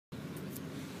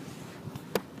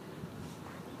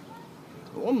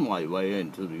On my way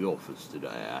into the office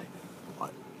today,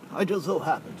 I just so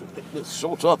happened to pick this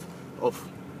shot up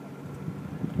of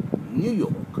New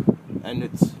York and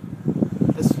its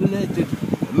estimated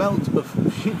amount of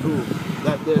people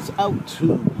that there's out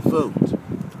to vote,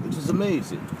 which is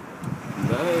amazing.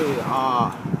 They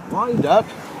are lined up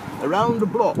around the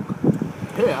block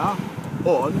here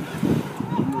on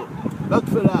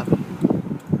Bedford Avenue.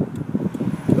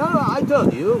 No, I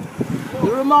tell you,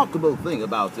 the remarkable thing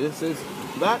about this is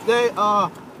that they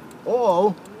are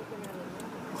all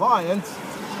clients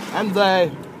and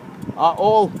they are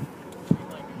all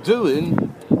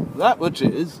doing that which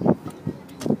is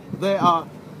they are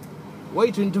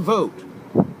waiting to vote.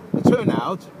 A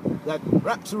turnout that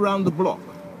wraps around the block.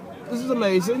 This is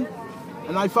amazing,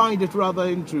 and I find it rather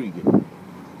intriguing.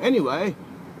 Anyway,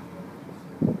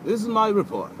 this is my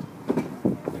report.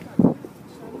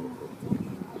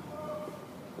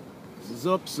 This is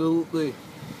absolutely,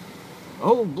 the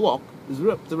whole block is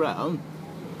wrapped around,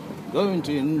 going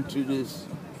into this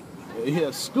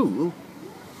here school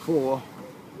for,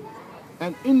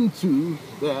 and into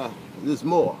there's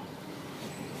more.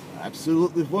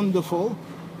 Absolutely wonderful.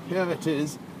 Here it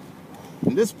is,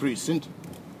 in this precinct,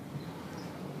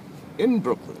 in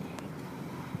Brooklyn.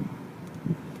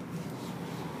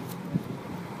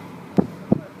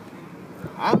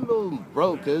 Amble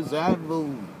brokers,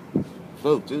 amble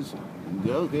voters,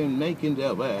 making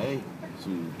their way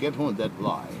to get on that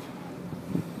line.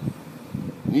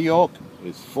 New York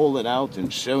is falling out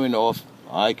and showing off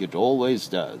like it always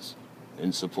does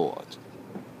in support.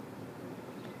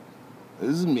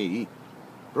 This is me,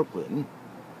 Brooklyn,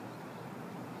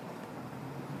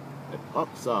 at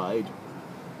Parkside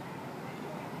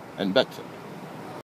and Bedford.